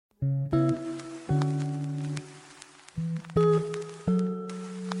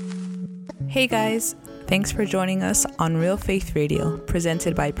Hey guys, thanks for joining us on Real Faith Radio,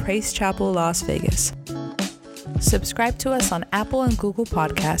 presented by Praise Chapel Las Vegas. Subscribe to us on Apple and Google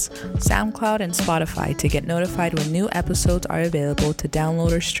Podcasts, SoundCloud, and Spotify to get notified when new episodes are available to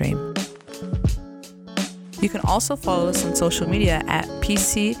download or stream. You can also follow us on social media at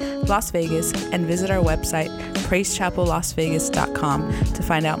PC Las Vegas and visit our website, praisechapellasvegas.com, to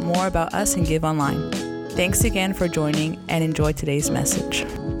find out more about us and give online. Thanks again for joining and enjoy today's message.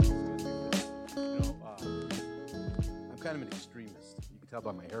 I'm kind of an extremist. You can tell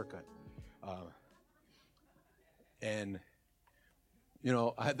by my haircut.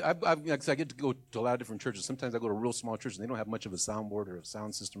 I get to go to a lot of different churches. Sometimes I go to real small churches, and they don't have much of a soundboard or a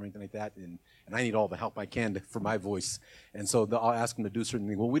sound system or anything like that, and I need all the help I can for my voice. And so I'll ask them to do certain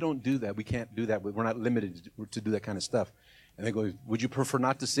things. Well, we don't do that. We can't do that. We're not limited to do that kind of stuff. And they go, would you prefer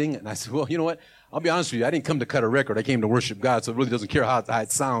not to sing? And I said, well, you know what? I'll be honest with you. I didn't come to cut a record. I came to worship God, so it really doesn't care how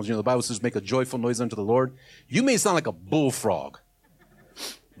it sounds. You know, the Bible says make a joyful noise unto the Lord. You may sound like a bullfrog,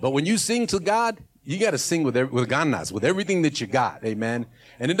 but when you sing to God, you got to sing with ganas, with everything that you got, amen?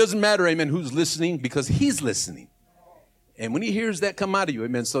 And it doesn't matter, amen, who's listening, because he's listening. And when he hears that come out of you,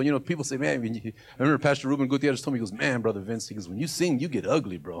 amen, so, people say, man, I remember Pastor Ruben Gutierrez told me, he goes, man, Brother Vince, he goes, when you sing, you get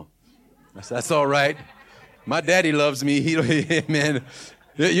ugly, bro. I said, that's all right. My daddy loves me. Man,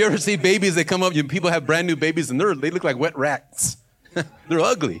 you ever see babies that come up, people have brand new babies, and they look like wet rats. They're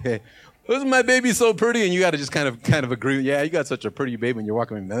ugly. Hey, wasn't my baby so pretty? And you got to just kind of agree. Yeah, you got such a pretty baby, and you're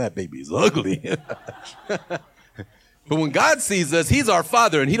walking, man, that baby is ugly. But when God sees us, he's our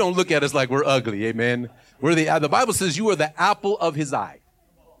Father, and he don't look at us like we're ugly. Amen. The Bible says you are the apple of his eye.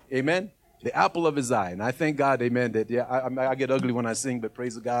 Amen. The apple of his eye. And I thank God, amen, that I get ugly when I sing, but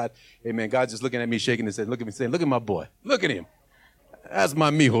praise God. Amen. God's just looking at me, shaking his head, look at me, saying, look at my boy. Look at him. That's my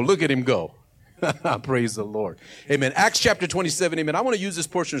mijo. Look at him go. Praise the Lord. Amen. Acts chapter 27. Amen. I want to use this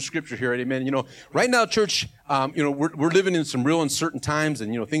portion of scripture here. Amen. Right now, church, we're living in some real uncertain times,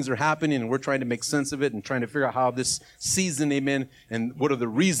 and, things are happening, and we're trying to make sense of it and trying to figure out how this season, amen, and what are the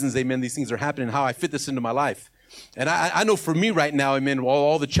reasons, amen, these things are happening and how I fit this into my life. And I know for me right now, amen,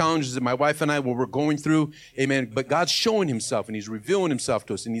 all the challenges that my wife and I we're going through, amen, but God's showing himself and he's revealing himself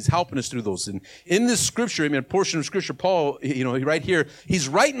to us and he's helping us through those. And in this scripture, amen, portion of scripture, Paul, right here, he's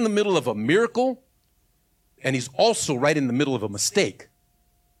right in the middle of a miracle and he's also right in the middle of a mistake.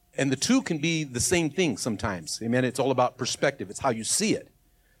 And the two can be the same thing sometimes. Amen. It's all about perspective. It's how you see it.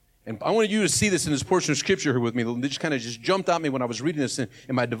 And I wanted you to see this in this portion of scripture here with me. It just kind of jumped at me when I was reading this in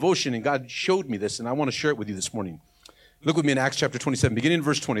my devotion, and God showed me this, and I want to share it with you this morning. Look with me in Acts chapter 27, beginning in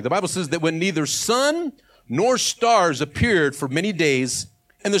verse 20. The Bible says that when neither sun nor stars appeared for many days,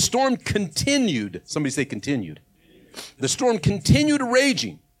 and the storm continued. Somebody say continued. The storm continued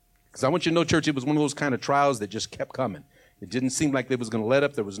raging. Because I want you to know, church, it was one of those kind of trials that just kept coming. It didn't seem like it was going to let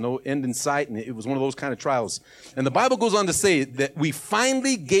up. There was no end in sight, and it was one of those kind of trials. And the Bible goes on to say that we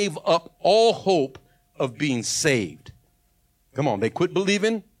finally gave up all hope of being saved. Come on, they quit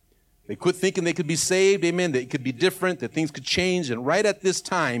believing. They quit thinking they could be saved, amen, that it could be different, that things could change. And right at this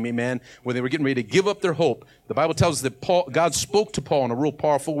time, amen, when they were getting ready to give up their hope, the Bible tells us that God spoke to Paul in a real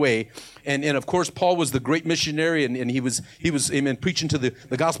powerful way. And of course, Paul was the great missionary, and he was, amen, preaching to the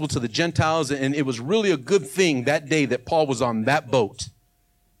gospel to the Gentiles. And it was really a good thing that day that Paul was on that boat.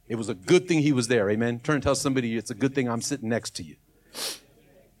 It was a good thing he was there, amen. Turn and tell somebody, it's a good thing I'm sitting next to you.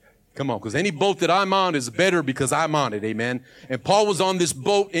 Come on, because any boat that I'm on is better because I'm on it, amen. And Paul was on this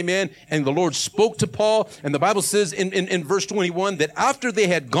boat, amen, and the Lord spoke to Paul. And the Bible says in verse 21 that after they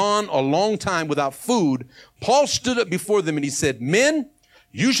had gone a long time without food, Paul stood up before them and he said, men,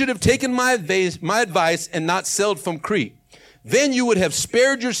 you should have taken my advice and not sailed from Crete. Then you would have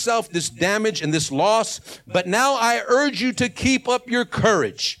spared yourself this damage and this loss. But now I urge you to keep up your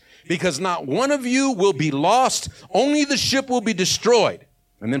courage, because not one of you will be lost, only the ship will be destroyed.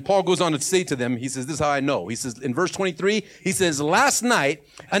 And then Paul goes on to say to them, he says, this is how I know. He says in verse 23, he says, last night,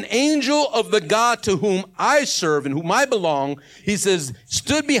 an angel of the God to whom I serve and whom I belong, he says,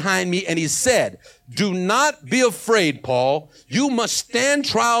 stood behind me and he said, do not be afraid, Paul. You must stand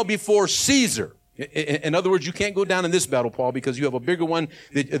trial before Caesar. In other words, you can't go down in this battle, Paul, because you have a bigger one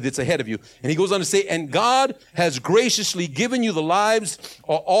that's ahead of you. And he goes on to say, and God has graciously given you the lives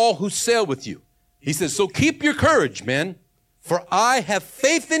of all who sail with you. He says, so keep your courage, men. For I have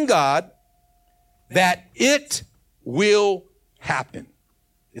faith in God that it will happen.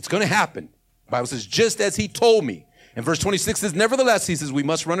 It's going to happen. The Bible says, just as he told me. And verse 26 says, nevertheless, he says, we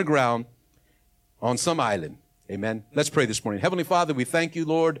must run aground on some island. Amen. Let's pray this morning. Heavenly Father, we thank you,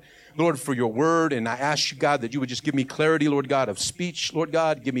 Lord, for your word. And I ask you, God, that you would just give me clarity, Lord God, of speech, Lord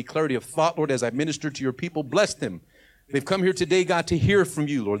God. Give me clarity of thought, Lord, as I minister to your people. Bless them. They've come here today, God, to hear from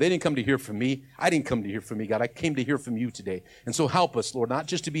you, Lord. They didn't come to hear from me. I didn't come to hear from me, God. I came to hear from you today. And so help us, Lord, not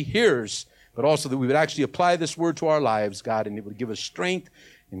just to be hearers, but also that we would actually apply this word to our lives, God, and it would give us strength.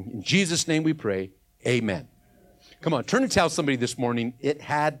 In Jesus' name we pray, amen. Come on, turn and tell somebody this morning, it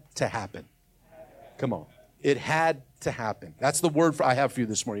had to happen. Come on. It had to happen. That's the word I have for you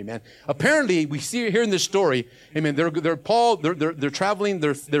this morning, man. Apparently, we see here in this story, amen, they're traveling,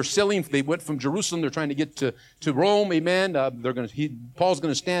 they're sailing, they went from Jerusalem, they're trying to get to Rome, amen. Paul's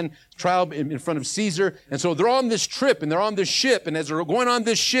going to stand trial in front of Caesar. And so they're on this trip, and they're on this ship, and as they're going on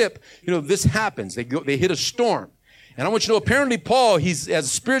this ship, this happens. They hit a storm. And I want you to know, apparently Paul, he's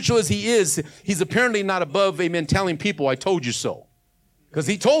as spiritual as he is, he's apparently not above, amen, telling people, I told you so. Because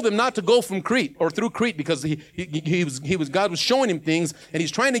he told them not to go from Crete or through Crete because God was showing him things and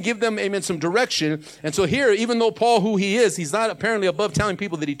he's trying to give them, amen, some direction. And so here, even though Paul, who he is, he's not apparently above telling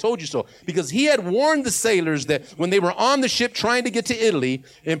people that he told you so. Because he had warned the sailors that when they were on the ship trying to get to Italy,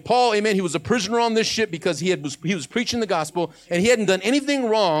 and Paul, amen, he was a prisoner on this ship because he was preaching the gospel and he hadn't done anything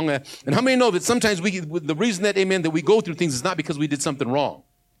wrong. And how many know that sometimes the reason that, amen, that we go through things is not because we did something wrong.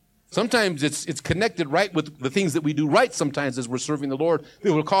 Sometimes it's connected right with the things that we do right sometimes as we're serving the Lord. It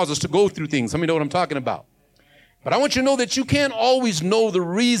will cause us to go through things. Let me know what I'm talking about. But I want you to know that you can't always know the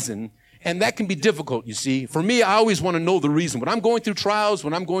reason, and that can be difficult, you see. For me, I always want to know the reason. When I'm going through trials,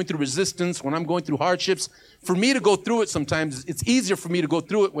 when I'm going through resistance, when I'm going through hardships, for me to go through it sometimes, it's easier for me to go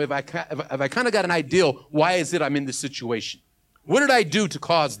through it if I kind of got an idea, why is it I'm in this situation? What did I do to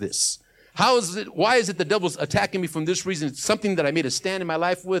cause this? Why is it the devil's attacking me from this reason? It's something that I made a stand in my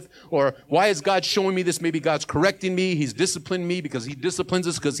life with. Or why is God showing me this? Maybe God's correcting me. He's disciplining me because he disciplines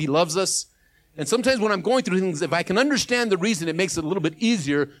us because he loves us. And sometimes when I'm going through things, if I can understand the reason, it makes it a little bit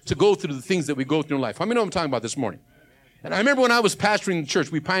easier to go through the things that we go through in life. How many know what I'm talking about this morning? And I remember when I was pastoring the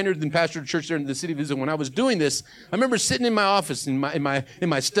church, we pioneered and pastored a church there in the city of Israel. When I was doing this, I remember sitting in my office, in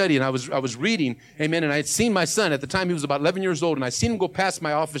my study, and I was reading, amen, and I had seen my son. At the time, he was about 11 years old, and I seen him go past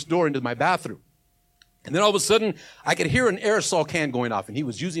my office door into my bathroom. And then all of a sudden, I could hear an aerosol can going off, and he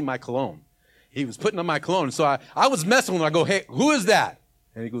was using my cologne. He was putting on my cologne. And so I was messing with him. I go, hey, who is that?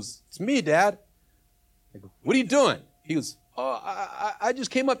 And he goes, it's me, Dad. I go, what are you doing? He goes, oh, I just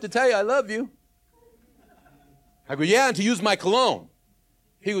came up to tell you I love you. I go, yeah, and to use my cologne.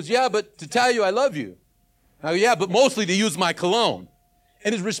 He goes, yeah, but to tell you I love you. I go, yeah, but mostly to use my cologne.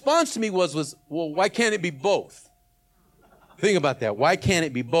 And his response to me was, well, why can't it be both? Think about that. Why can't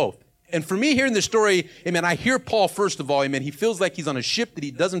it be both? And for me, hearing this story, amen, I hear Paul, first of all, amen, he feels like he's on a ship that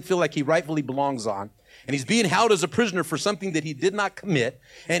he doesn't feel like he rightfully belongs on. And he's being held as a prisoner for something that he did not commit.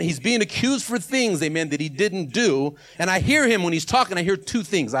 And he's being accused for things, amen, that he didn't do. And I hear him when he's talking, I hear two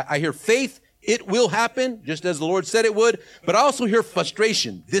things. I hear faith. It will happen, just as the Lord said it would. But I also hear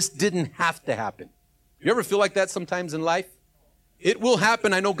frustration. This didn't have to happen. You ever feel like that sometimes in life? It will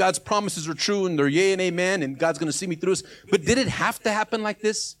happen. I know God's promises are true and they're yea and amen and God's going to see me through this. But did it have to happen like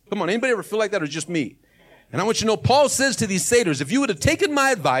this? Come on, anybody ever feel like that or just me? And I want you to know, Paul says to these sailors, if you would have taken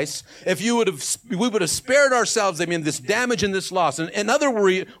my advice, we would have spared ourselves, amen, this damage and this loss. And in other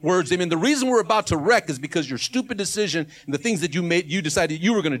words, amen, the reason we're about to wreck is because your stupid decision and the things that you decided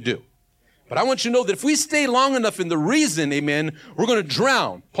you were going to do. But I want you to know that if we stay long enough in the reason, amen, we're going to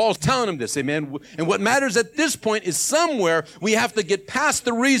drown. Paul's telling them this, amen. And what matters at this point is somewhere we have to get past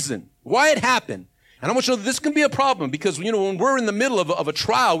the reason, why it happened. And I want you to know that this can be a problem because, when we're in the middle of a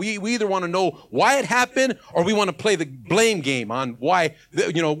trial, we either want to know why it happened or we want to play the blame game on why,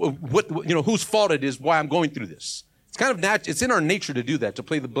 whose fault it is, why I'm going through this. It's kind of it's in our nature to do that, to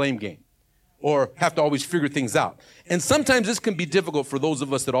play the blame game. Or have to always figure things out. And sometimes this can be difficult for those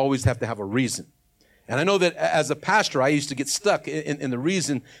of us that always have to have a reason. And I know that as a pastor, I used to get stuck in the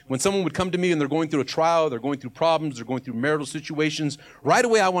reason when someone would come to me and they're going through a trial, they're going through problems, they're going through marital situations. Right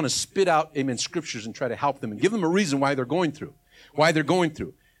away, I want to spit out, amen, scriptures and try to help them and give them a reason why they're going through. But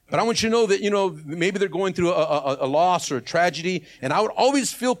I want you to know that, maybe they're going through a loss or a tragedy. And I would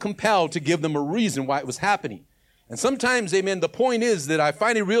always feel compelled to give them a reason why it was happening. And sometimes, amen, the point is that I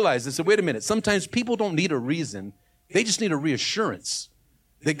finally realized, I said, wait a minute, sometimes people don't need a reason. They just need a reassurance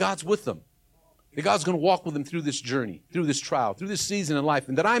that God's with them, that God's going to walk with them through this journey, through this trial, through this season in life,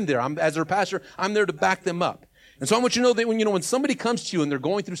 and that I'm there. As their pastor, I'm there to back them up. And so I want you to know that when somebody comes to you and they're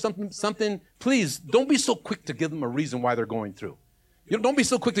going through something, please don't be so quick to give them a reason why they're going through. Don't be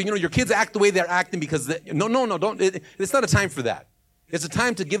so quick to, your kids act the way they're acting because, don't. It's not a time for that. It's a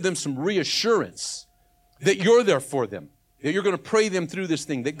time to give them some reassurance that you're there for them, that you're going to pray them through this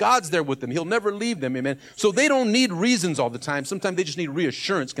thing, that God's there with them. He'll never leave them, amen. So they don't need reasons all the time. Sometimes they just need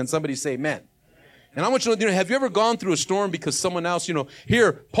reassurance. Can somebody say amen? And I want you to know, have you ever gone through a storm because someone else,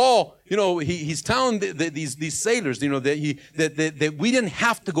 here, Paul, he's telling these sailors, that we didn't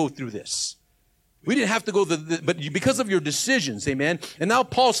have to go through this. We didn't have to go, but because of your decisions, amen. And now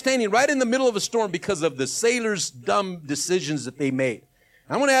Paul's standing right in the middle of a storm because of the sailors' dumb decisions that they made.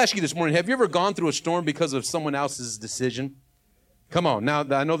 I want to ask you this morning, have you ever gone through a storm because of someone else's decision? Come on. Now,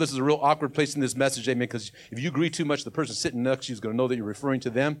 I know this is a real awkward place in this message, amen, because if you agree too much, the person sitting next to you is going to know that you're referring to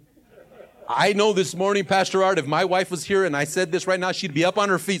them. I know this morning, Pastor Art, if my wife was here and I said this right now, she'd be up on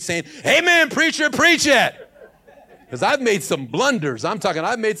her feet saying, amen, preacher, preach it. Because I've made some blunders.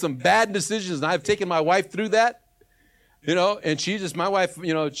 I've made some bad decisions, and I've taken my wife through that. And my wife,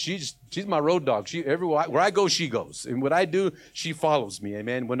 she's my road dog. Everywhere where I go, she goes. And what I do, she follows me,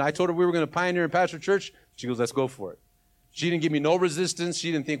 amen. When I told her we were going to pioneer in Pastor Church, she goes, let's go for it. She didn't give me no resistance.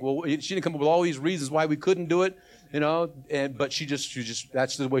 She didn't she didn't come up with all these reasons why we couldn't do it. But she just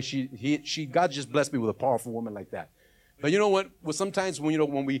that's the way God just blessed me with a powerful woman like that. But you know what? Well, sometimes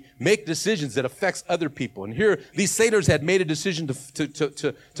when we make decisions that affects other people, and here these sailors had made a decision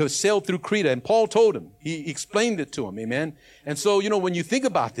to sail through Crete, and Paul told him, he explained it to him, amen. And so when you think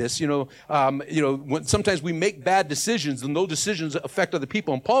about this, when sometimes we make bad decisions, and those decisions affect other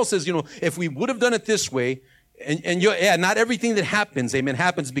people. And Paul says, if we would have done it this way, not everything that happens, amen,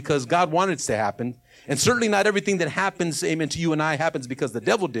 happens because God wanted it to happen. And certainly not everything that happens, amen, to you and I happens because the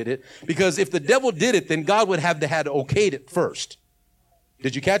devil did it. Because if the devil did it, then God would have had okayed it first.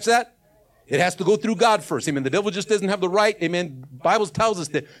 Did you catch that? It has to go through God first, amen. The devil just doesn't have the right, amen. The Bible tells us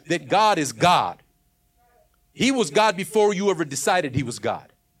that God is God. He was God before you ever decided he was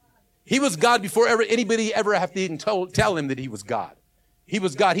God. He was God before anybody ever have to even tell him that he was God. He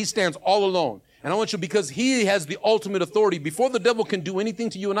was God. He stands all alone. And I want you, because he has the ultimate authority, before the devil can do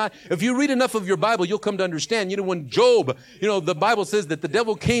anything to you and I, if you read enough of your Bible, you'll come to understand, when Job, the Bible says that the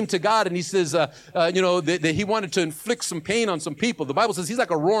devil came to God and he says, that he wanted to inflict some pain on some people. The Bible says he's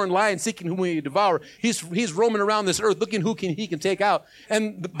like a roaring lion seeking whom he devour. He's roaming around this earth looking who he can take out.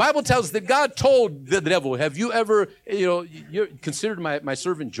 And the Bible tells us that God told the devil, have you ever, you considered my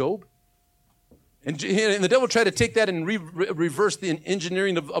servant Job? And the devil tried to take that and reverse the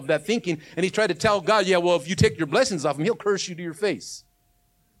engineering of that thinking. And he tried to tell God, if you take your blessings off him, he'll curse you to your face.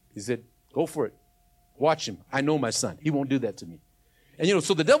 He said, go for it. Watch him. I know my son. He won't do that to me. And,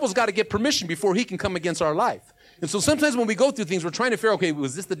 so the devil's got to get permission before he can come against our life. And so sometimes when we go through things, we're trying to figure out, okay,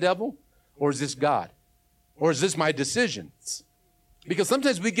 was this the devil? Or is this God? Or is this my decisions? Because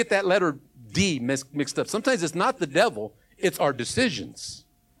sometimes we get that letter D mixed up. Sometimes it's not the devil, it's our decisions.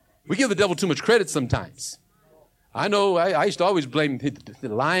 We give the devil too much credit sometimes. I know I used to always blame the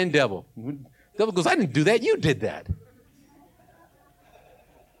lying devil. The devil goes, I didn't do that. You did that.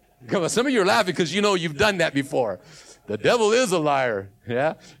 Come on, some of you are laughing because you've done that before. The devil is a liar.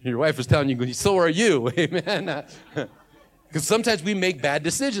 Yeah? Your wife was telling you, so are you. Amen. Because sometimes we make bad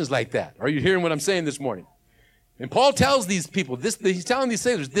decisions like that. Are you hearing what I'm saying this morning? And Paul tells these people, he's telling these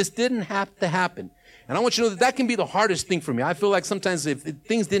sailors, this didn't have to happen. And I want you to know that can be the hardest thing for me. I feel like sometimes if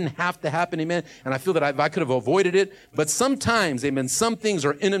things didn't have to happen, amen, and I feel that I could have avoided it, but sometimes, amen, some things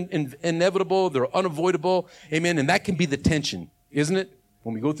are inevitable, they're unavoidable, amen, and that can be the tension, isn't it,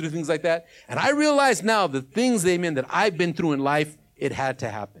 when we go through things like that? And I realize now the things, amen, that I've been through in life, it had to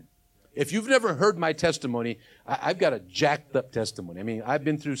happen. If you've never heard my testimony, I've got a jacked up testimony. I mean, I've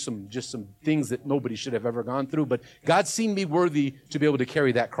been through some things that nobody should have ever gone through, but God's seen me worthy to be able to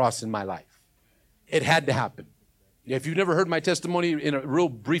carry that cross in my life. It had to happen. If you've never heard my testimony in a real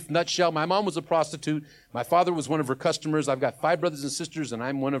brief nutshell, my mom was a prostitute. My father was one of her customers. I've got 5 brothers and sisters, and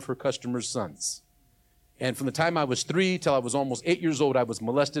I'm one of her customers' sons. And from the time I was 3 till I was almost 8 years old, I was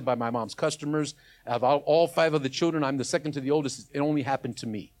molested by my mom's customers. Of all 5 of the children, I'm the second to the oldest. It only happened to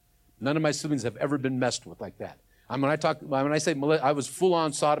me. None of my siblings have ever been messed with like that. When I say I was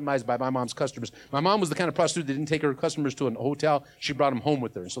full-on sodomized by my mom's customers. My mom was the kind of prostitute that didn't take her customers to a hotel. She brought them home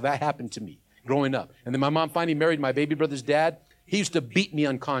with her. And so that happened to me growing up. And then my mom finally married my baby brother's dad. He used to beat me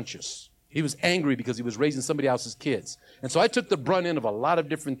unconscious. He was angry because he was raising somebody else's kids. And so I took the brunt end of a lot of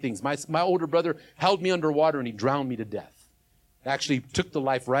different things. My older brother held me underwater and he drowned me to death. Actually took the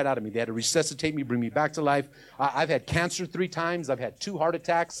life right out of me. They had to resuscitate me, bring me back to life. I've had cancer 3 times. I've had 2 heart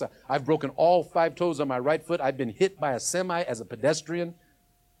attacks. I've broken all 5 toes on my right foot. I've been hit by a semi as a pedestrian.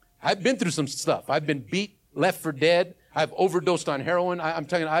 I've been through some stuff. I've been beat, left for dead. I've overdosed on heroin. I'm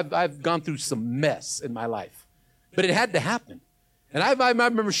telling you, I've gone through some mess in my life. But it had to happen. And I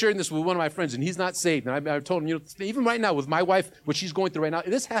remember sharing this with one of my friends, and he's not saved. And I told him, even right now with my wife, what she's going through right now,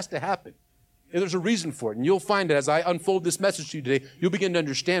 this has to happen. There's a reason for it. And you'll find that as I unfold this message to you today, you'll begin to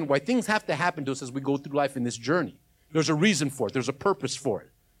understand why things have to happen to us as we go through life in this journey. There's a reason for it. There's a purpose for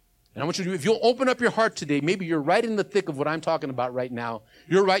it. And I want you to, if you'll open up your heart today, maybe you're right in the thick of what I'm talking about right now.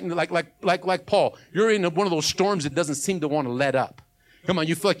 You're right in like Paul. You're in one of those storms that doesn't seem to want to let up. Come on,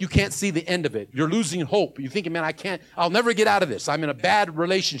 you feel like you can't see the end of it. You're losing hope. You're thinking, man, I'll never get out of this. I'm in a bad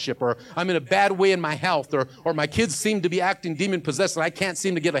relationship, or I'm in a bad way in my health, or my kids seem to be acting demon-possessed and I can't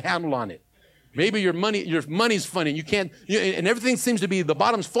seem to get a handle on it. Maybe your money's funny and and everything seems to be, the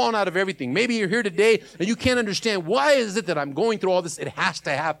bottom's falling out of everything. Maybe you're here today and you can't understand, why is it that I'm going through all this? It has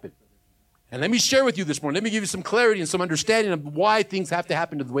to happen. And let me share with you this morning. Let me give you some clarity and some understanding of why things have to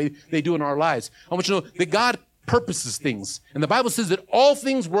happen the way they do in our lives. I want you to know that God purposes things. And the Bible says that all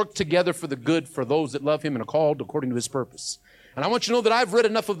things work together for the good for those that love him and are called according to his purpose. And I want you to know that I've read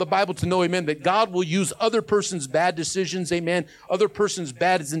enough of the Bible to know, amen, that God will use other person's bad decisions, amen, other person's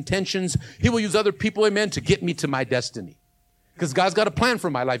bad intentions. He will use other people, amen, to get me to my destiny. Because God's got a plan for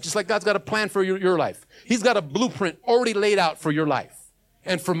my life, just like God's got a plan for your life. He's got a blueprint already laid out for your life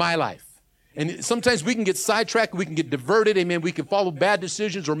and for my life. And sometimes we can get sidetracked, we can get diverted, amen. We can follow bad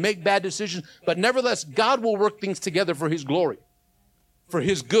decisions or make bad decisions, but nevertheless, God will work things together for his glory, for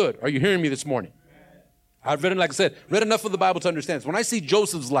his good. Are you hearing me this morning? I've read, like I said, read enough of the Bible to understand this. When I see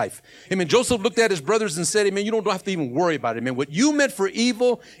Joseph's life, amen, Joseph looked at his brothers and said, amen, you don't have to even worry about it, amen. What you meant for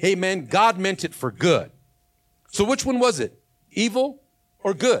evil, amen, God meant it for good. So which one was it? Evil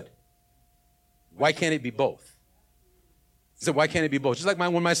or good? Why can't it be both? He said, why can't it be both? Just like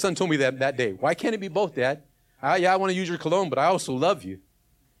when my son told me that day. Why can't it be both, Dad? I want to use your cologne, but I also love you.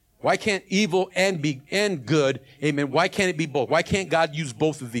 Why can't evil and good, amen, why can't it be both? Why can't God use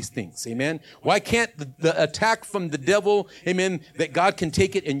both of these things, amen? Why can't the attack from the devil, amen, that God can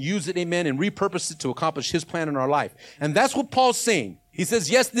take it and use it, amen, and repurpose it to accomplish his plan in our life? And that's what Paul's saying. He says,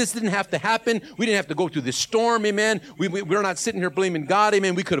 yes, this didn't have to happen. We didn't have to go through this storm, amen. We're not sitting here blaming God,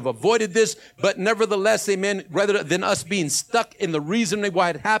 amen. We could have avoided this, but nevertheless, amen, rather than us being stuck in the reason why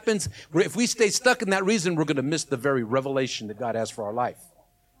it happens, if we stay stuck in that reason, we're going to miss the very revelation that God has for our life.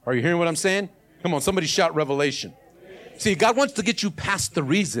 Are you hearing what I'm saying? Come on, somebody shout revelation. See, God wants to get you past the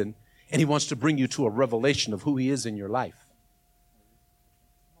reason, and he wants to bring you to a revelation of who he is in your life.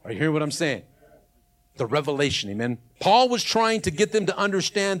 Are you hearing what I'm saying? The revelation, amen. Paul was trying to get them to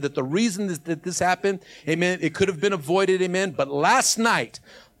understand that the reason that this happened, amen, it could have been avoided, amen. But last night,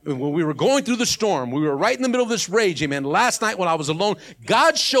 when we were going through the storm, we were right in the middle of this rage, amen. Last night when I was alone,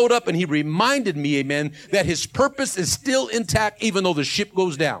 God showed up and he reminded me, amen, that his purpose is still intact even though the ship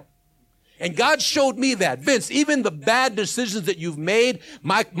goes down. And God showed me that. Vince, even the bad decisions that you've made,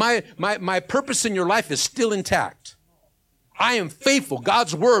 my purpose in your life is still intact. I am faithful.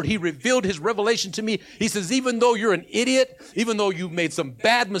 God's word, he revealed his revelation to me. He says, even though you're an idiot, even though you've made some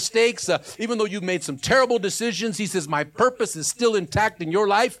bad mistakes, even though you've made some terrible decisions, he says, my purpose is still intact in your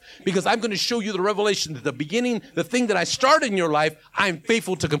life because I'm going to show you the revelation at the beginning, the thing that I started in your life, I'm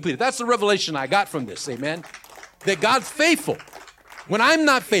faithful to complete it. That's the revelation I got from this, amen? That God's faithful when I'm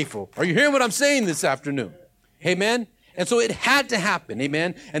not faithful. Are you hearing what I'm saying this afternoon? Amen? And so it had to happen,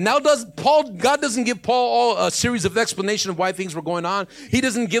 amen. And now God doesn't give Paul a series of explanation of why things were going on. He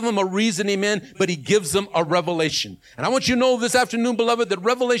doesn't give him a reason, amen, but he gives them a revelation. And I want you to know this afternoon, beloved, that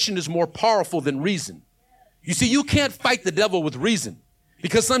revelation is more powerful than reason. You see, you can't fight the devil with reason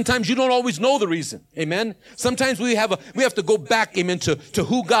because sometimes you don't always know the reason, amen. Sometimes we have to go back, amen, to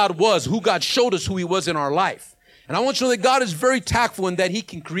who God was, who God showed us who he was in our life. And I want you to know that God is very tactful in that he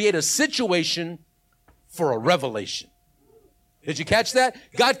can create a situation for a revelation. Did you catch that?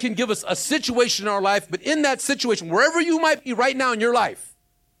 God can give us a situation in our life, but in that situation, wherever you might be right now in your life,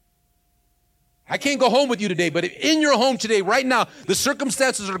 I can't go home with you today, but in your home today, right now, the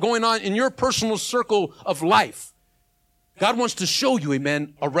circumstances that are going on in your personal circle of life, God wants to show you,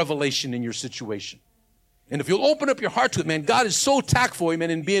 amen, a revelation in your situation. And if you'll open up your heart to it, man, God is so tactful, amen,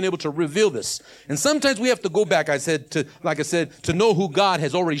 in being able to reveal this. And sometimes we have to go back, to know who God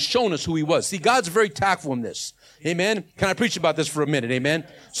has already shown us who he was. See, God's very tactful in this. Amen. Can I preach about this for a minute? Amen.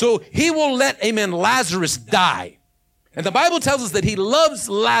 So he will let, amen, Lazarus die. And the Bible tells us that he loves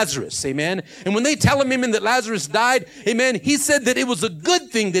Lazarus. Amen. And when they tell him, amen, that Lazarus died, amen, he said that it was a good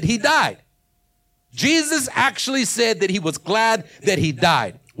thing that he died. Jesus actually said that he was glad that he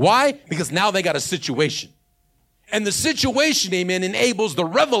died. Why? Because now they got a situation. And the situation, amen, enables the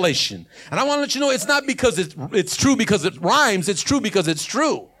revelation. And I want to let you know it's not because it's true because it rhymes. It's true because it's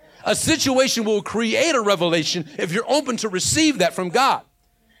true. A situation will create a revelation if you're open to receive that from God.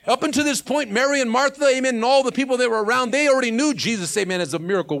 Up until this point, Mary and Martha, amen, and all the people that were around, they already knew Jesus, amen, as a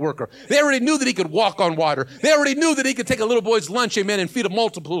miracle worker. They already knew that he could walk on water. They already knew that he could take a little boy's lunch, amen, and feed a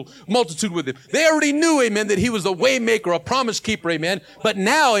multitude with him. They already knew, amen, that he was a way maker, a promise keeper, amen. But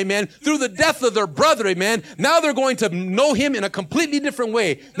now, amen, through the death of their brother, amen, now they're going to know him in a completely different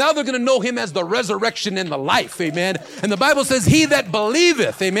way. Now they're going to know him as the resurrection and the life, amen. And the Bible says, he that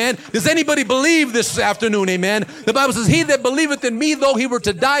believeth, amen. Does anybody believe this afternoon, amen? The Bible says, he that believeth in me, though he were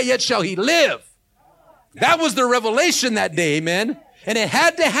to die, yet shall he live. That was the revelation that day, amen. And it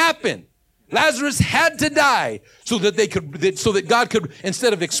had to happen. Lazarus had to die so that God could,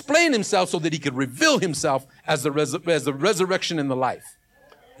 instead of explain himself, so that he could reveal himself as the resurrection and the life.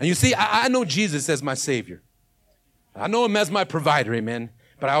 And you see, I know Jesus as my Savior. I know him as my provider, amen.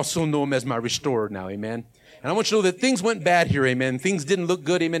 But I also know him as my restorer now, amen. And I want you to know that things went bad here, amen. Things didn't look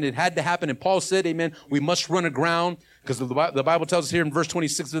good, amen. It had to happen. And Paul said, amen, we must run aground. Because the Bible tells us here in verse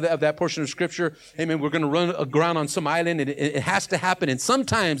 26 of that portion of Scripture, amen, we're going to run aground on some island, and it has to happen. And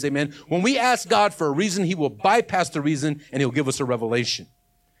sometimes, amen, when we ask God for a reason, he will bypass the reason, and he'll give us a revelation.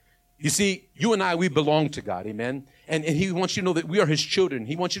 You see, you and I, we belong to God, amen. And he wants you to know that we are his children.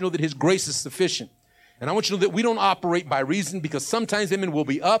 He wants you to know that his grace is sufficient. And I want you to know that we don't operate by reason, because sometimes, amen, we'll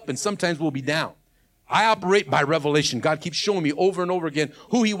be up, and sometimes we'll be down. I operate by revelation. God keeps showing me over and over again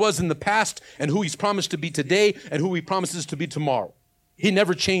who he was in the past and who he's promised to be today and who he promises to be tomorrow. He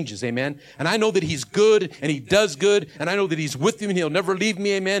never changes, amen. And I know that he's good and he does good, and I know that he's with me and he'll never leave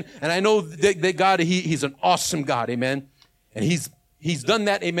me, amen. And I know that God, he's an awesome God, amen. And he's done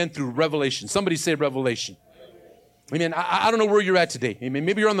that, amen, through revelation. Somebody say revelation. Amen. I don't know where you're at today, amen.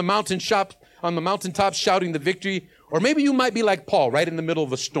 Maybe you're on the mountaintop shouting the victory, or maybe you might be like Paul, right in the middle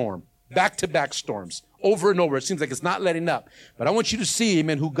of a storm. Back-to-back storms, over and over. It seems like it's not letting up. But I want you to see,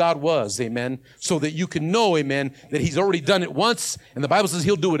 amen, who God was, amen, so that you can know, amen, that he's already done it once, and the Bible says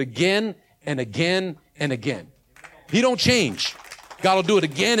he'll do it again and again and again. He don't change. God will do it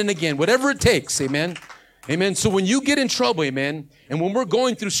again and again, whatever it takes, amen. Amen. So when you get in trouble, amen, and when we're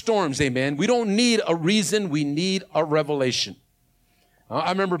going through storms, amen, we don't need a reason, we need a revelation. I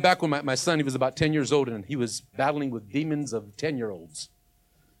remember back when my son, he was about 10 years old, and he was battling with demons of 10-year-olds.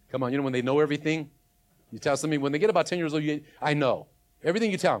 Come on, you know when they know everything? You tell somebody, when they get about 10 years old, I know. Everything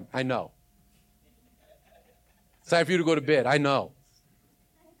you tell them, I know. It's time for you to go to bed, I know.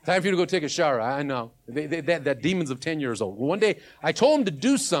 Time for you to go take a shower, I know. That demons of 10 years old. Well, one day, I told him to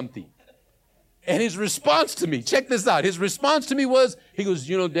do something. And his response to me, check this out. His response to me was, he goes,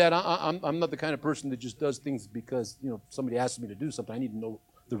 you know, Dad, I'm not the kind of person that just does things because, you know, somebody asks me to do something. I need to know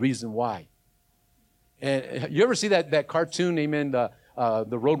the reason why. And you ever see that cartoon, amen, the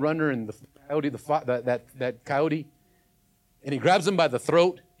Roadrunner and the coyote, that coyote, and he grabs him by the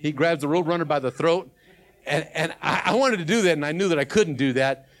throat. He grabs the Roadrunner by the throat, and I wanted to do that, and I knew that I couldn't do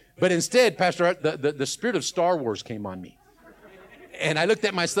that, but instead, Pastor Art, the spirit of Star Wars came on me, and I looked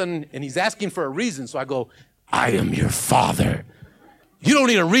at my son, and he's asking for a reason, so I go, I am your father. You don't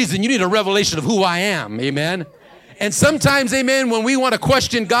need a reason, you need a revelation of who I am, amen. And sometimes, amen, when we want to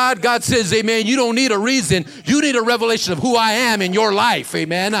question God, God says, amen, you don't need a reason. You need a revelation of who I am in your life,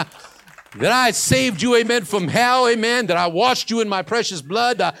 amen. That I saved you, amen, from hell, amen. That I washed you in my precious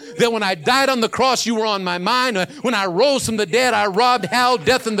blood. That when I died on the cross, you were on my mind. When I rose from the dead, I robbed hell,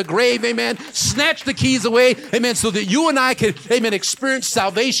 death, and the grave, amen. Snatched the keys away, amen, so that you and I could, amen, experience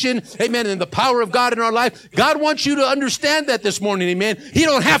salvation, amen, and the power of God in our life. God wants you to understand that this morning, amen. He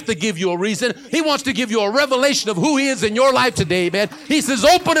don't have to give you a reason. He wants to give you a revelation of who he is in your life today, amen. He says,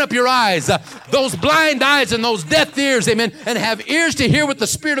 open up your eyes, those blind eyes and those deaf ears, amen, and have ears to hear what the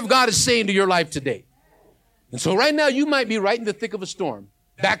Spirit of God is saying to your life today. And so right now you might be right in the thick of a storm,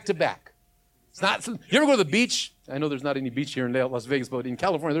 back to back. It's not. You ever go to the beach? I know there's not any beach here in Las Vegas, but in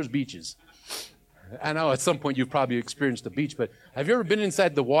California there's beaches. I know at some point you've probably experienced a beach, but have you ever been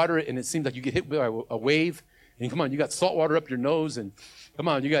inside the water and it seems like you get hit by a wave, and come on, you got salt water up your nose, and come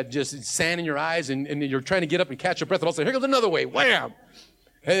on, you got just sand in your eyes, and you're trying to get up and catch your breath, and all of a sudden here goes another wave, wham!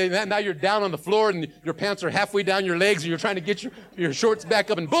 Hey, now you're down on the floor and your pants are halfway down your legs and you're trying to get your shorts back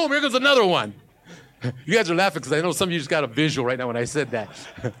up, and boom, here goes another one. You guys are laughing because I know some of you just got a visual right now when I said that.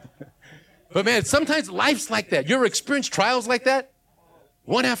 But man, sometimes life's like that. You ever experienced trials like that?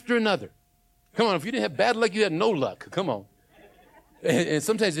 One after another. Come on, if you didn't have bad luck, you had no luck. Come on. And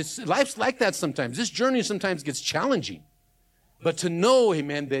sometimes life's like that sometimes. This journey sometimes gets challenging. But to know,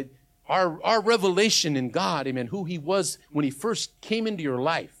 amen, that our revelation in God, amen, who he was when he first came into your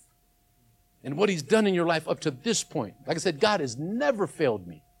life and what he's done in your life up to this point. Like I said, God has never failed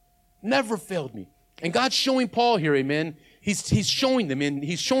me. Never failed me. And God's showing Paul here, amen, he's showing them, and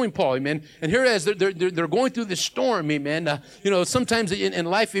he's showing Paul, amen. And here as they're going through this storm, amen. Sometimes in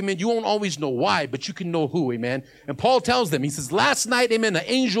life, amen, you won't always know why, but you can know who, amen. And Paul tells them, he says, last night, amen,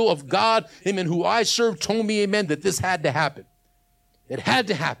 the angel of God, amen, who I serve told me, amen, that this had to happen. It had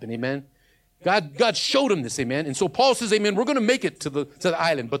to happen, amen. God showed him this, amen. And so Paul says, amen, we're going to make it to the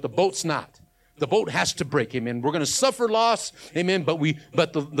island, but the boat's not. The boat has to break, amen. We're going to suffer loss, amen, but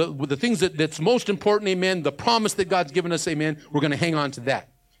the things that's most important, amen, the promise that God's given us, amen, we're going to hang on to that.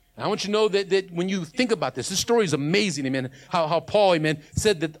 And I want you to know that when you think about this story is amazing, amen, how Paul, amen,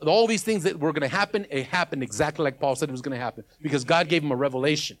 said that all these things that were going to happen, it happened exactly like Paul said it was going to happen, because God gave him a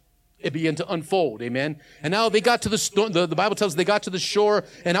revelation. It began to unfold, amen. And now they got to the storm. The Bible tells us they got to the shore,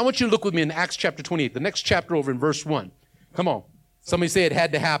 and I want you to look with me in Acts chapter 28, the next chapter over in verse 1. Come on. Somebody say it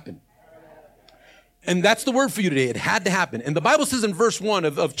had to happen. And that's the word for you today. It had to happen. And the Bible says in verse 1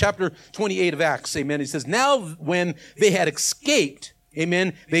 of chapter 28 of Acts, amen, it says, now when they had escaped,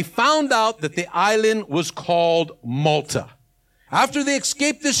 amen, they found out that the island was called Malta. After they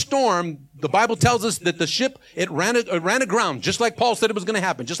escaped this storm, the Bible tells us that the ship, it ran aground, just like Paul said it was going to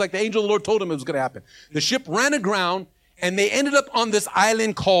happen, just like the angel of the Lord told him it was going to happen. The ship ran aground, and they ended up on this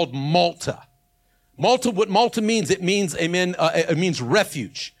island called Malta. Malta, what Malta means, it means, amen, it means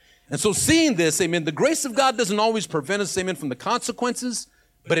refuge. And so seeing this, amen, the grace of God doesn't always prevent us, amen, from the consequences,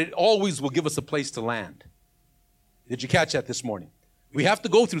 but it always will give us a place to land. Did you catch that this morning? We have to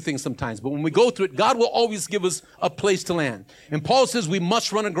go through things sometimes, but when we go through it, God will always give us a place to land. And Paul says we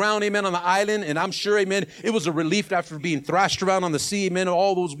must run aground, amen, on the island, and I'm sure, amen, it was a relief after being thrashed around on the sea, amen,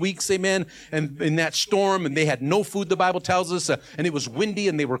 all those weeks, amen, and in that storm, and they had no food, the Bible tells us, and it was windy,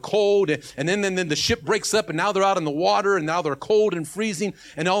 and they were cold, and then the ship breaks up, and now they're out in the water, and now they're cold and freezing,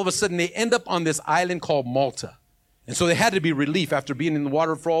 and all of a sudden they end up on this island called Malta. And so they had to be relief after being in the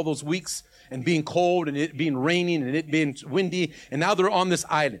water for all those weeks, and being cold, and it being raining, and it being windy, and now they're on this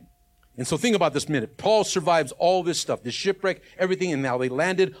island. And so think about this minute. Paul survives all this stuff, the shipwreck, everything, and now they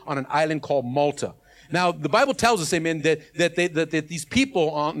landed on an island called Malta. Now, the Bible tells us, amen, that these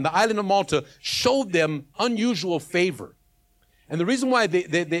people on the island of Malta showed them unusual favor. And the reason why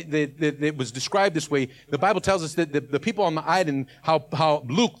it was described this way, the Bible tells us that the people on the island, how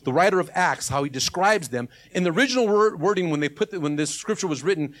Luke, the writer of Acts, how he describes them. In the original wording, when this scripture was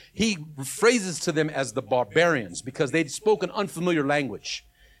written, he phrases to them as the barbarians, because they'd spoke an unfamiliar language.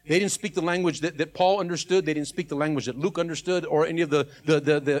 They didn't speak the language that Paul understood. They didn't speak the language that Luke understood, or any of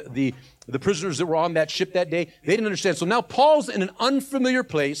the prisoners that were on that ship that day. They didn't understand. So now Paul's in an unfamiliar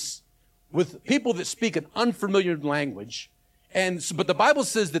place with people that speak an unfamiliar language. But the Bible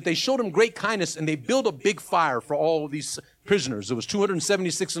says that they showed him great kindness, and they built a big fire for all of these prisoners. There was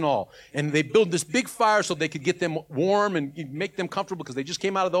 276 in all. And they built this big fire so they could get them warm and make them comfortable, because they just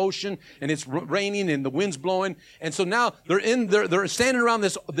came out of the ocean, and it's raining and the wind's blowing. And so now they're standing around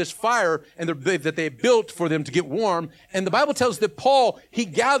this fire that they built for them to get warm. And the Bible tells us that Paul, he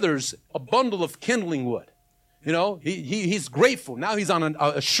gathers a bundle of kindling wood. You know, he's grateful. Now he's on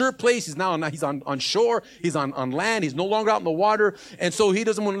a sure place. He's on shore. He's on land. He's no longer out in the water. And so he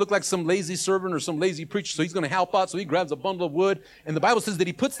doesn't want to look like some lazy servant or some lazy preacher. So he's going to help out. So he grabs a bundle of wood. And the Bible says that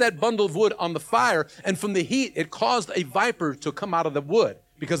he puts that bundle of wood on the fire. And from the heat, it caused a viper to come out of the wood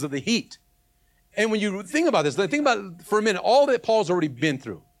because of the heat. And when you think about this, think about it for a minute, all that Paul's already been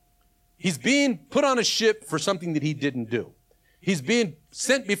through. He's being put on a ship for something that he didn't do. He's being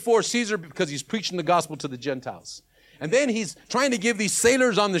sent before Caesar because he's preaching the gospel to the Gentiles. And then he's trying to give these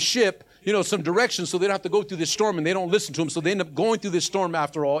sailors on the ship, some direction so they don't have to go through this storm, and they don't listen to him. So they end up going through this storm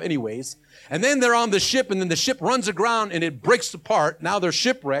after all anyways. And then they're on the ship, and then the ship runs aground and it breaks apart. Now they're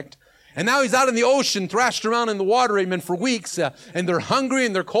shipwrecked. And now he's out in the ocean, thrashed around in the water, amen, for weeks. And they're hungry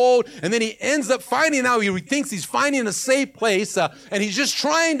and they're cold. And then he ends up finding out, he thinks he's finding a safe place. And he's just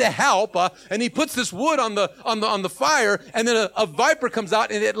trying to help. And he puts this wood on the fire. And then a viper comes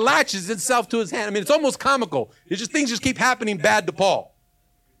out and it latches itself to his hand. I mean, it's almost comical. Things just keep happening bad to Paul.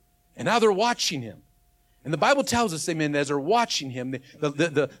 And now they're watching him. And the Bible tells us, amen, as they're watching him,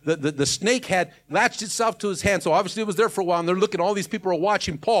 the snake had latched itself to his hand. So obviously it was there for a while. And they're looking, all these people are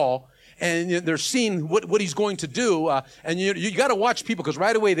watching Paul. And they're seeing what he's going to do. And you got to watch people, because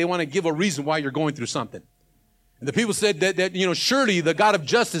right away they want to give a reason why you're going through something. And the people said that surely the God of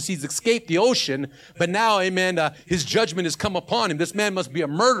justice, he's escaped the ocean, but now, amen, his judgment has come upon him. This man must be a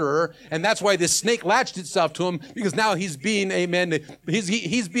murderer, and that's why this snake latched itself to him, because now he's being, amen,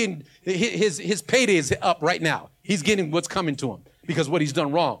 he's being, his payday is up right now. He's getting what's coming to him because of what he's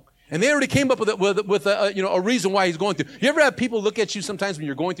done wrong. And they already came up with a reason why he's going through. You ever have people look at you sometimes when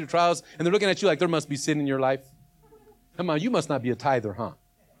you're going through trials, and they're looking at you like there must be sin in your life? Come on, you must not be a tither, huh?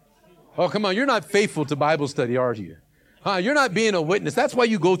 Oh, come on, you're not faithful to Bible study, are you? You're not being a witness. That's why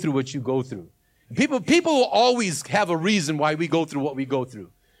you go through what you go through. People will always have a reason why we go through what we go through.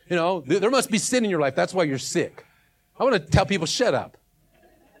 You know, there must be sin in your life. That's why you're sick. I want to tell people, shut up.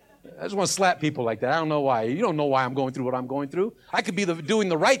 I just want to slap people like that. I don't know why. You don't know why I'm going through what I'm going through. I could be doing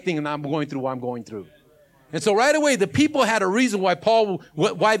the right thing and I'm going through what I'm going through. And so right away, the people had a reason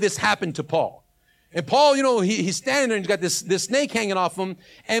why this happened to Paul. And Paul, you know, he's standing there and he's got this snake hanging off him.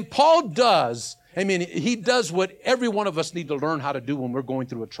 And Paul he does what every one of us need to learn how to do when we're going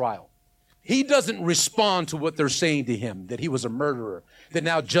through a trial. He doesn't respond to what they're saying to him, that he was a murderer, that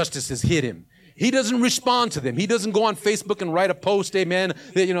now justice has hit him. He doesn't respond to them. He doesn't go on Facebook and write a post, amen,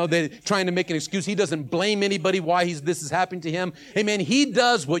 that, you know, they're trying to make an excuse. He doesn't blame anybody why this is happening to him. Amen. He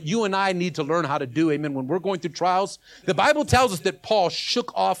does what you and I need to learn how to do, amen, when we're going through trials. The Bible tells us that Paul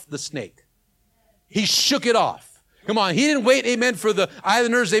shook off the snake. He shook it off. Come on, he didn't wait, amen, for the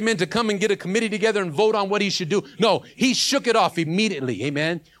islanders, amen, to come and get a committee together and vote on what he should do. No, he shook it off immediately,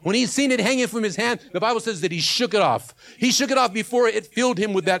 amen. When he seen it hanging from his hand, the Bible says that he shook it off. He shook it off before it filled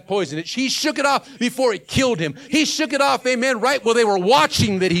him with that poison. He shook it off before it killed him. He shook it off, amen, right while they were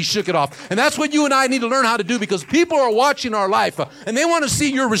watching that he shook it off. And that's what you and I need to learn how to do, because people are watching our life, and they want to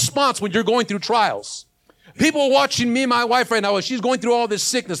see your response when you're going through trials. People are watching me and my wife right now. She's going through all this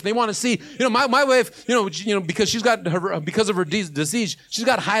sickness. They want to see, you know, my wife, you know, because because of her disease, she's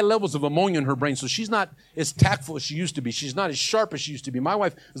got high levels of ammonia in her brain. So she's not as tactful as she used to be. She's not as sharp as she used to be. My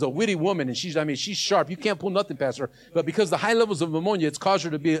wife is a witty woman, and she's sharp. You can't pull nothing past her. But because the high levels of ammonia, it's caused her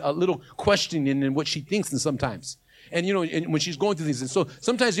to be a little questioning in what she thinks, and sometimes. And, you know, and when she's going through these, and so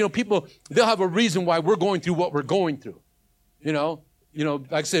sometimes, you know, people, they'll have a reason why we're going through what we're going through, you know. You know,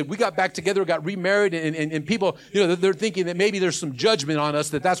 like I said, we got back together, got remarried, and people, you know, they're thinking that maybe there's some judgment on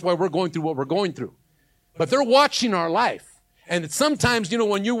us, that's why we're going through what we're going through. But they're watching our life. And sometimes, you know,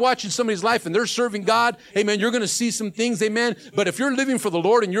 when you're watching somebody's life and they're serving God, amen, you're going to see some things, amen. But if you're living for the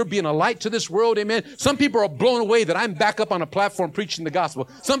Lord and you're being a light to this world, amen, some people are blown away that I'm back up on a platform preaching the gospel.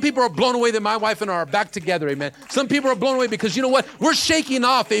 Some people are blown away that my wife and I are back together, amen. Some people are blown away because, you know what, we're shaking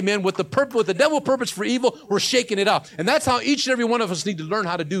off, amen, with the devil purpose for evil, we're shaking it off. And that's how each and every one of us need to learn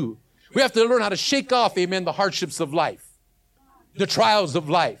how to do. We have to learn how to shake off, amen, the hardships of life, the trials of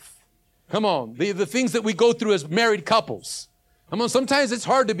life. Come on, the things that we go through as married couples. Come on, sometimes it's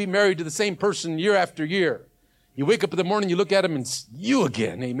hard to be married to the same person year after year. You wake up in the morning, you look at him, and it's you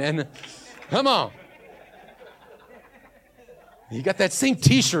again, amen. Come on. You got that same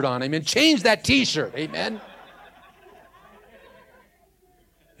T-shirt on, amen. Change that T-shirt, amen.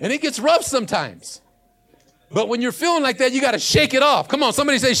 And it gets rough sometimes. But when you're feeling like that, you got to shake it off. Come on,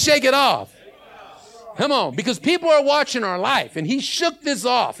 somebody say, shake it off. Come on, because people are watching our life, and he shook this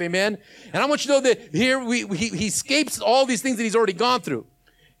off, amen. And I want you to know that here he escapes all these things that he's already gone through.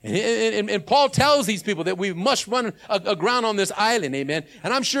 And Paul tells these people that we must run aground on this island, amen.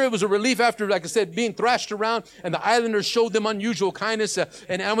 And I'm sure it was a relief after, like I said, being thrashed around, and the islanders showed them unusual kindness.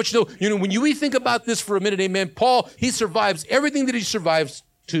 And I want you to know, when you think about this for a minute, amen, Paul, he survives everything that he survives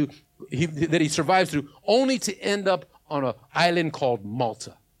through, only to end up on an island called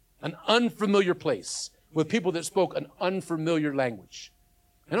Malta. An unfamiliar place with people that spoke an unfamiliar language.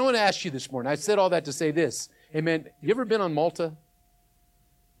 And I want to ask you this morning, I said all that to say this. Amen. You ever been on Malta?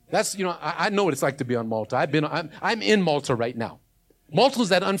 That's, you know, I know what it's like to be on Malta. I'm in Malta right now. Malta is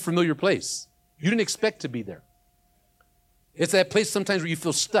that unfamiliar place. You didn't expect to be there. It's that place sometimes where you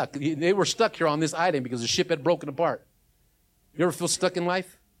feel stuck. They were stuck here on this island because the ship had broken apart. You ever feel stuck in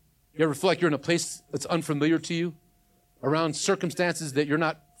life? You ever feel like you're in a place that's unfamiliar to you? Around circumstances that you're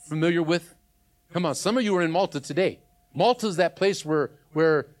not familiar with? Come on, some of you are in Malta today. Malta is that place where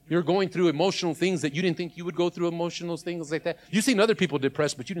you're going through emotional things that you didn't think you would go through, emotional things like that. You've seen other people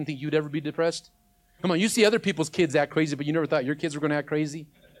depressed, but you didn't think you'd ever be depressed. Come on, you see other people's kids act crazy, but you never thought your kids were going to act crazy.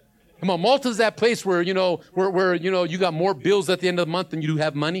 Come on, Malta is that place where, you know, you got more bills at the end of the month than you do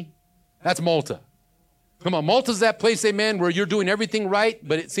have money. That's Malta. Come on, Malta is that place, amen, where you're doing everything right,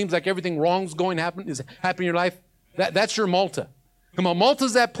 but it seems like everything wrong's happening in your life. That's your Malta. Come on,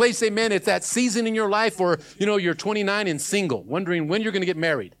 Malta's that place, amen. It's that season in your life where, you know, you're 29 and single, wondering when you're going to get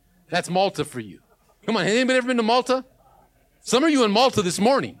married. That's Malta for you. Come on, has anybody ever been to Malta? Some of you in Malta this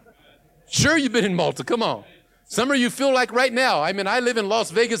morning. Sure, you've been in Malta. Come on. Some of you feel like right now. I mean, I live in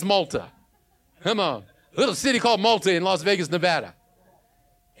Las Vegas, Malta. Come on. A little city called Malta in Las Vegas, Nevada.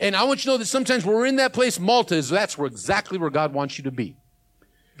 And I want you to know that sometimes when we're in that place, Malta, that's exactly where God wants you to be.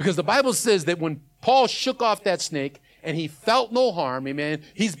 Because the Bible says that when Paul shook off that snake, and he felt no harm, amen.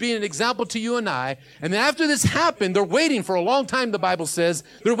 He's being an example to you and I. And then after this happened, they're waiting for a long time, the Bible says.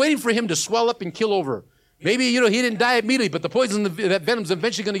 They're waiting for him to swell up and kill over. Maybe, you know, he didn't die immediately, but the poison, that venom's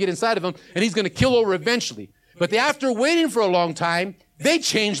eventually going to get inside of him, and he's going to kill over eventually. But after waiting for a long time, they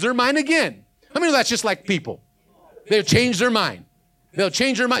change their mind again. I mean, that's just like people. They'll change their mind. They'll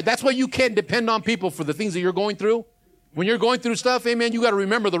change their mind. That's why you can't depend on people for the things that you're going through. When you're going through stuff, amen, you got to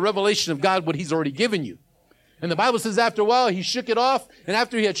remember the revelation of God, what he's already given you. And the Bible says after a while, he shook it off. And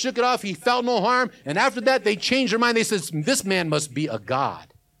after he had shook it off, he felt no harm. And after that, they changed their mind. They said, this man must be a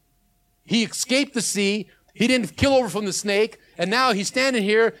god. He escaped the sea. He didn't kill over from the snake. And now he's standing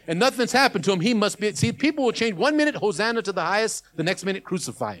here and nothing's happened to him. He must be. See, people will change. 1 minute, Hosanna to the highest. The next minute,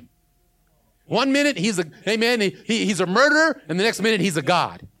 crucify him. 1 minute, he's a murderer. And the next minute, he's a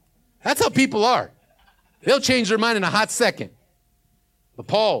god. That's how people are. They'll change their mind in a hot second. But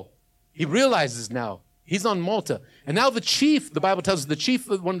Paul, he realizes now, he's on Malta. And now the chief, the Bible tells us, the chief,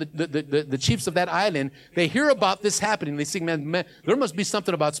 one of the chiefs of that island, they hear about this happening. They think, man, there must be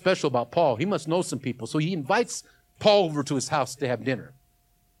something special about Paul. He must know some people. So he invites Paul over to his house to have dinner.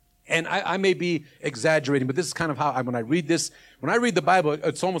 And I may be exaggerating, but this is kind of how, when I read this, when I read the Bible,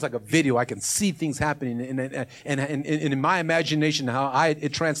 it's almost like a video. I can see things happening in my imagination, how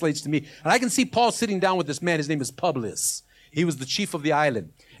it translates to me. And I can see Paul sitting down with this man. His name is Publius. He was the chief of the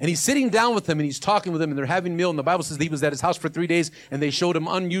island. And he's sitting down with him and he's talking with him and they're having a meal. And the Bible says he was at his house for 3 days and they showed him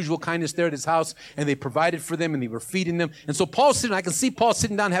unusual kindness there at his house and they provided for them and they were feeding them. And so Paul's sitting, I can see Paul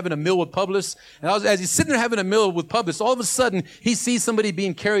sitting down having a meal with Publius. And as he's sitting there having a meal with Publius, all of a sudden he sees somebody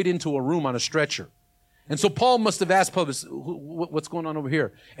being carried into a room on a stretcher. And so Paul must have asked Publius, what's going on over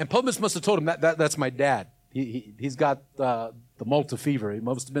here? And Publius must have told him, that's my dad. He's got the Malta fever. It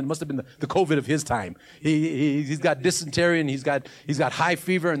must have been the COVID of his time. He's got dysentery and he's got high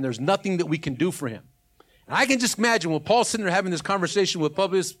fever and there's nothing that we can do for him. And I can just imagine when Paul's sitting there having this conversation with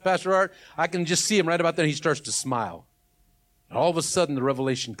Publius, Pastor Art, I can just see him right about there. He starts to smile. And all of a sudden the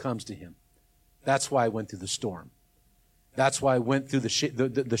revelation comes to him. That's why I went through the storm. That's why I went through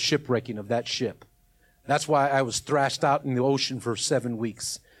the shipwrecking of that ship. That's why I was thrashed out in the ocean for 7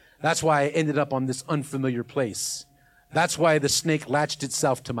 weeks. That's why I ended up on this unfamiliar place. That's why the snake latched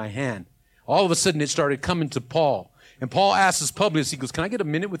itself to my hand. All of a sudden, it started coming to Paul. And Paul asks Publius, he goes, can I get a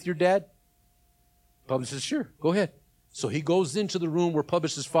minute with your dad? Publius says, sure, go ahead. So he goes into the room where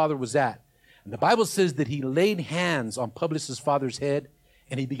Publius' father was at. And the Bible says that he laid hands on Publius' father's head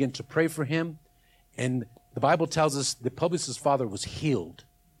and he began to pray for him. And the Bible tells us that Publius' father was healed.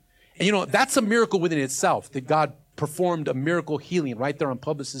 And you know, that's a miracle within itself, that God performed a miracle healing right there on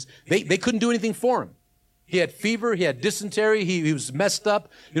Publius'. They couldn't do anything for him. He had fever. He had dysentery. He was messed up.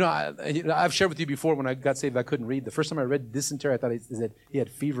 You know, I've shared with you before when I got saved, I couldn't read. The first time I read dysentery, I thought it said he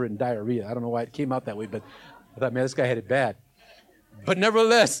had fever and diarrhea. I don't know why it came out that way, but I thought, man, this guy had it bad. But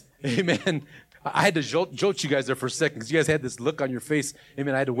nevertheless, amen, I had to jolt you guys there for a second because you guys had this look on your face.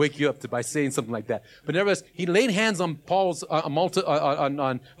 Amen, I had to wake you up by saying something like that. But nevertheless, he laid hands on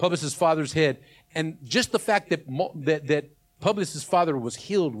on Publius' father's head. And just the fact that Publius' father was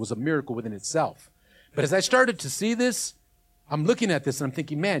healed was a miracle within itself. But as I started to see this, I'm looking at this and I'm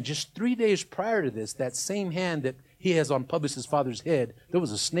thinking, man, just 3 days prior to this, that same hand that he has on Publius' father's head, there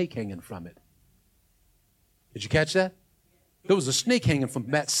was a snake hanging from it. Did you catch that? There was a snake hanging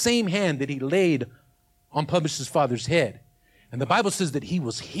from that same hand that he laid on Publius' father's head. And the Bible says that he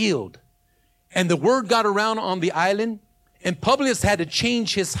was healed. And the word got around on the island. And Publius had to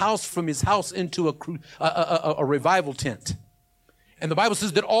change his house from his house into a revival tent. And the Bible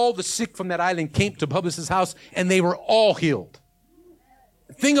says that all the sick from that island came to Publius' house and they were all healed.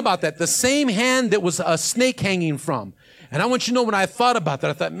 Think about that. The same hand that was a snake hanging from. And I want you to know when I thought about that,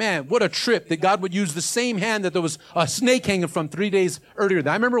 I thought, man, what a trip that God would use the same hand that there was a snake hanging from 3 days earlier.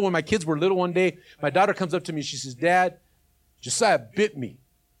 I remember when my kids were little one day, my daughter comes up to me and she says, Dad, Josiah bit me.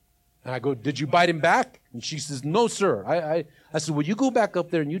 And I go, did you bite him back? And she says, no, sir. I said, well, you go back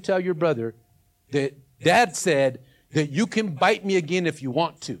up there and you tell your brother that Dad said that you can bite me again if you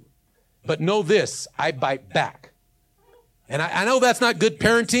want to. But know this, I bite back. And I know that's not good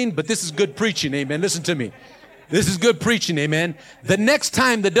parenting, but this is good preaching, amen. Listen to me. This is good preaching, amen. The next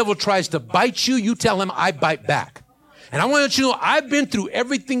time the devil tries to bite you, you tell him, I bite back. And I want you to know, I've been through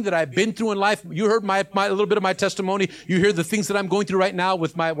everything that I've been through in life. You heard my little bit of my testimony. You hear the things that I'm going through right now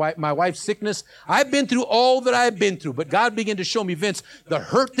with my wife's sickness. I've been through all that I've been through. But God began to show me, Vince, the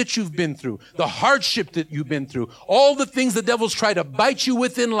hurt that you've been through, the hardship that you've been through, all the things the devil's try to bite you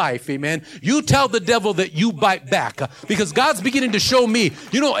with in life, amen. You tell the devil that you bite back. Because God's beginning to show me,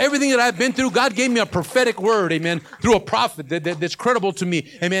 you know, everything that I've been through, God gave me a prophetic word, amen, through a prophet that's credible to me,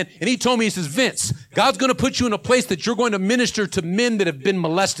 amen. And he told me, he says, Vince, God's going to put you in a place that you're going to minister to men that have been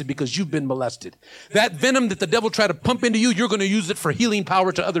molested because you've been molested. That venom that the devil tried to pump into you, you're going to use it for healing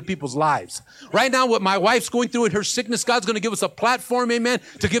power to other people's lives. Right now, what my wife's going through in her sickness, God's going to give us a platform, amen,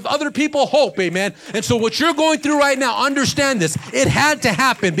 to give other people hope, amen. And so what you're going through right now, understand this. It had to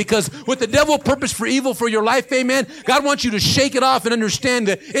happen because what the devil purposed for evil for your life, amen, God wants you to shake it off and understand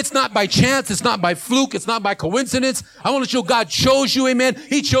that it's not by chance, it's not by fluke, it's not by coincidence. I want to show God chose you, amen.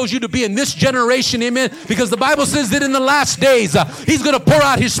 He chose you to be in this generation, amen, because the Bible says that in the last days, he's going to pour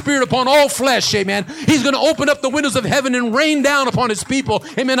out his spirit upon all flesh, amen. He's going to open up the windows of heaven and rain down upon his people,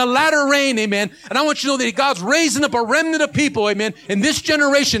 amen, a latter rain, amen. And I want you to know that God's raising up a remnant of people, amen, in this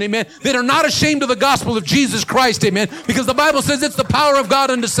generation, amen, that are not ashamed of the gospel of Jesus Christ, amen, because the Bible says it's the power of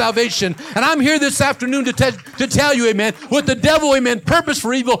God unto salvation. And I'm here this afternoon to tell you, amen, what the devil, amen, purpose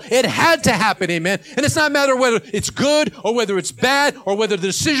for evil, it had to happen, amen. And it's not a matter whether it's good or whether it's bad or whether the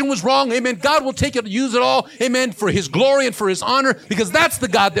decision was wrong, amen. God will take it and use it all, amen, for his glory and for his honor, because that's the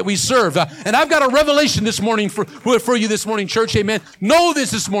God that we serve. And I've got a revelation this morning for you this morning, church, amen. Know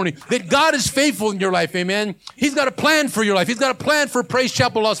this morning, that God is faithful in your life, amen. He's got a plan for your life. He's got a plan for Praise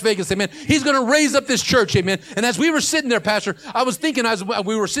Chapel Las Vegas, amen. He's going to raise up this church, amen. And as we were sitting there, Pastor, I was thinking as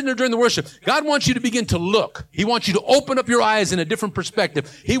we were sitting there during the worship, God wants you to begin to look. He wants you to open up your eyes in a different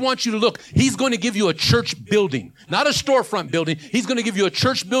perspective. He wants you to look. He's going to give you a church building, not a storefront building. He's going to give you a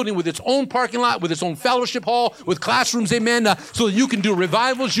church building with its own parking lot, with its own fellowship hall, with classrooms, amen, so that you can do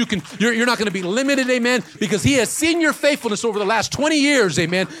revivals. You're not going to be limited, amen, because he has seen your faithfulness over the last 20 years,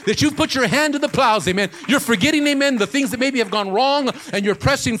 amen, that you've put your hand to the plows, amen. You're forgetting, amen, the things that maybe have gone wrong, and you're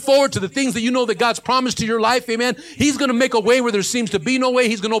pressing forward to the things that you know that God's promised to your life, amen. He's going to make a way where there seems to be no way.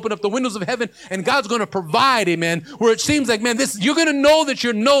 He's going to open up the windows of heaven, and God's going to provide, amen, where it seems like, man, you're going to know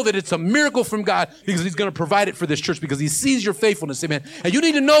that it's a miracle from God, because he's going to provide it for this church, because he sees your faithfulness, amen. And you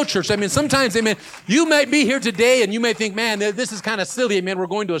need to know, church, I mean, sometimes, amen, you might be here today and you may think, man, this is kind of silly, amen. We're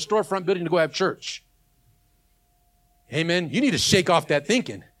going to a storefront building to go have church. Amen. You need to shake off that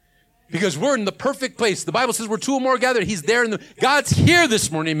thinking, because we're in the perfect place. The Bible says we're two or more gathered. He's there. God's here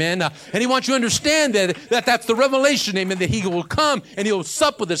this morning, man. And he wants you to understand that's the revelation, amen, that he will come and he'll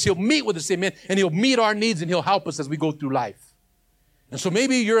sup with us. He'll meet with us, amen. And he'll meet our needs and he'll help us as we go through life. And so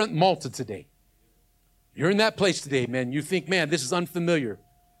maybe you're in Malta today. You're in that place today, man. You think, man, this is unfamiliar.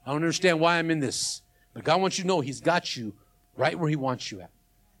 I don't understand why I'm in this. But God wants you to know he's got you right where he wants you at.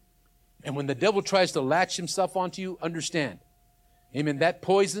 And when the devil tries to latch himself onto you, understand, amen, that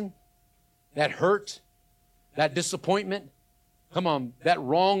poison, that hurt, that disappointment, come on, that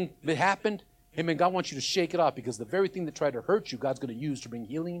wrong that happened, amen, God wants you to shake it off, because the very thing that tried to hurt you, God's going to use to bring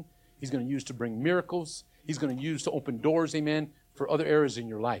healing. He's going to use to bring miracles. He's going to use to open doors, amen, for other areas in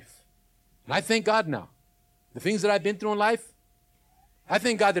your life. And I thank God now. The things that I've been through in life, I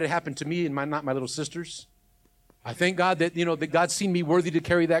thank God that it happened to me and not my little sisters. I thank God that, that God's seen me worthy to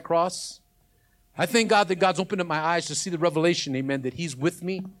carry that cross. I thank God that God's opened up my eyes to see the revelation, amen, that he's with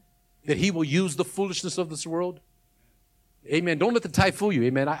me, that he will use the foolishness of this world. Amen. Don't let the tie fool you,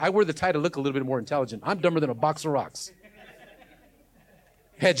 amen. I wear the tie to look a little bit more intelligent. I'm dumber than a box of rocks.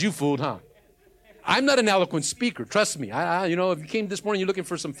 Had you fooled, huh? I'm not an eloquent speaker, trust me. If you came this morning, you're looking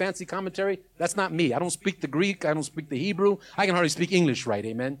for some fancy commentary, that's not me. I don't speak the Greek, I don't speak the Hebrew. I can hardly speak English right,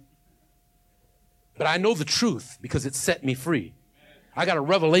 amen. But I know the truth because it set me free. I got a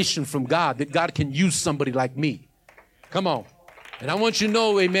revelation from God that God can use somebody like me. Come on. And I want you to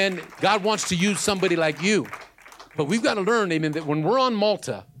know, amen, God wants to use somebody like you. But we've got to learn, amen, that when we're on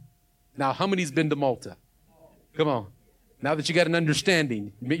Malta, now how many's been to Malta? Come on. Now that you got an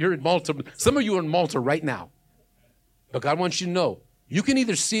understanding, you're in Malta. Some of you are in Malta right now. But God wants you to know, you can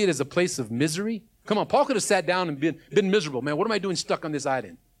either see it as a place of misery. Come on, Paul could have sat down and been miserable. Man, what am I doing stuck on this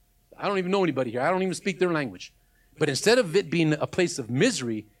island? I don't even know anybody here. I don't even speak their language. But instead of it being a place of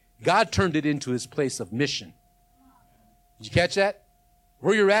misery, God turned it into his place of mission. Did you catch that?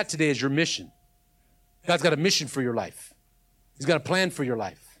 Where you're at today is your mission. God's got a mission for your life. He's got a plan for your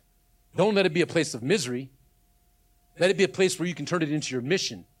life. Don't let it be a place of misery. Let it be a place where you can turn it into your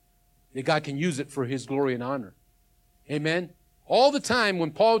mission, that God can use it for his glory and honor. Amen? All the time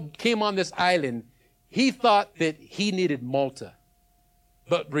when Paul came on this island, he thought that he needed Malta.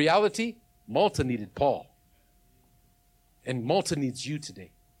 But reality, Malta needed Paul. And Malta needs you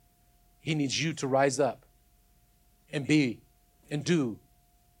today. He needs you to rise up and be and do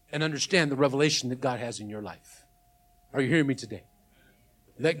and understand the revelation that God has in your life. Are you hearing me today?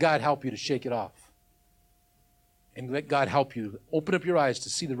 Let God help you to shake it off. And let God help you open up your eyes to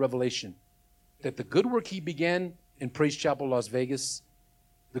see the revelation that the good work he began in Praise Chapel Las Vegas,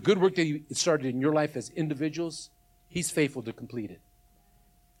 the good work that he started in your life as individuals, he's faithful to complete it.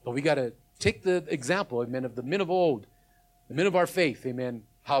 But we got to take the example, amen, of the men of old, the men of our faith, amen,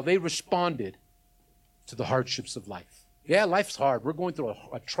 how they responded to the hardships of life. Yeah, life's hard. We're going through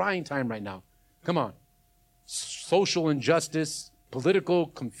a trying time right now. Come on. Social injustice, political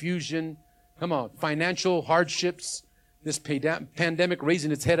confusion, come on, financial hardships, this pandemic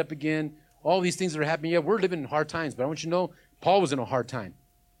raising its head up again, all these things that are happening. Yeah, we're living in hard times, but I want you to know, Paul was in a hard time.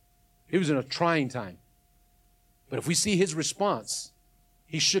 He was in a trying time. But if we see his response,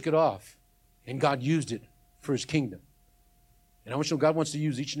 he shook it off, and God used it for his kingdom. And I want you to know God wants to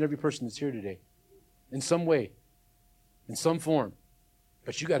use each and every person that's here today in some way, in some form.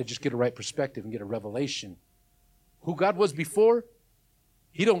 But you got to just get a right perspective and get a revelation. Who God was before,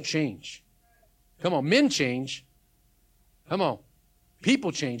 he don't change. Come on, men change. Come on,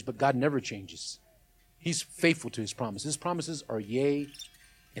 people change, but God never changes. He's faithful to his promises. His promises are yea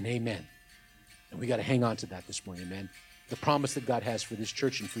and amen. And we got to hang on to that this morning, amen. The promise that God has for this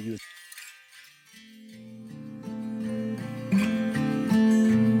church and for you.